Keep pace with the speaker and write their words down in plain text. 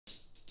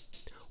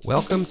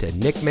Welcome to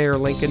Nick Mayer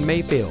Lincoln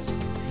Mayfield,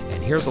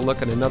 and here's a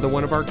look at another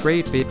one of our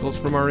great vehicles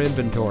from our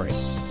inventory,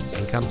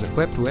 and comes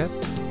equipped with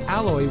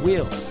alloy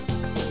wheels,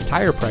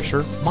 tire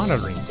pressure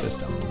monitoring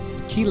system,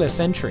 keyless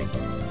entry,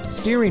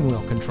 steering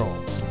wheel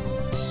controls,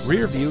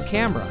 rear view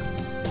camera,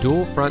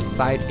 dual front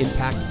side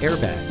impact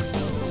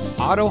airbags,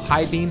 auto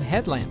high beam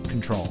headlamp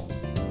control,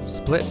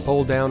 split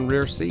fold down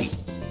rear seat,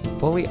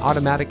 fully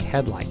automatic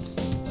headlights,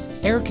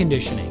 air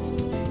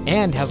conditioning,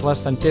 and has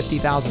less than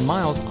 50,000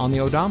 miles on the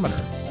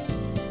odometer.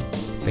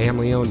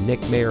 Family-owned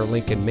Nick Mayer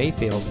Lincoln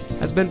Mayfield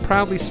has been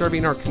proudly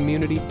serving our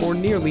community for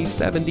nearly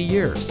 70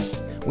 years.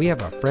 We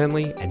have a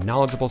friendly and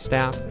knowledgeable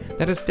staff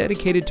that is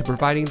dedicated to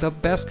providing the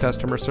best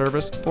customer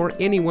service for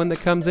anyone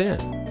that comes in.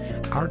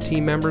 Our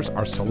team members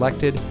are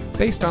selected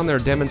based on their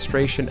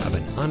demonstration of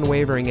an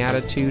unwavering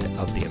attitude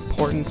of the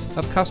importance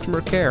of customer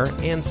care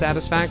and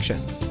satisfaction.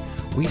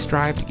 We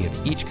strive to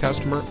give each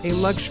customer a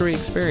luxury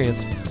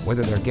experience,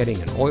 whether they're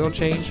getting an oil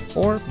change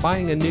or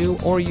buying a new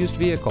or used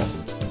vehicle.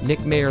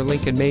 Nick Mayer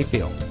Lincoln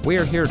Mayfield. We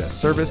are here to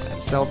service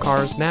and sell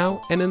cars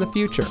now and in the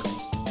future.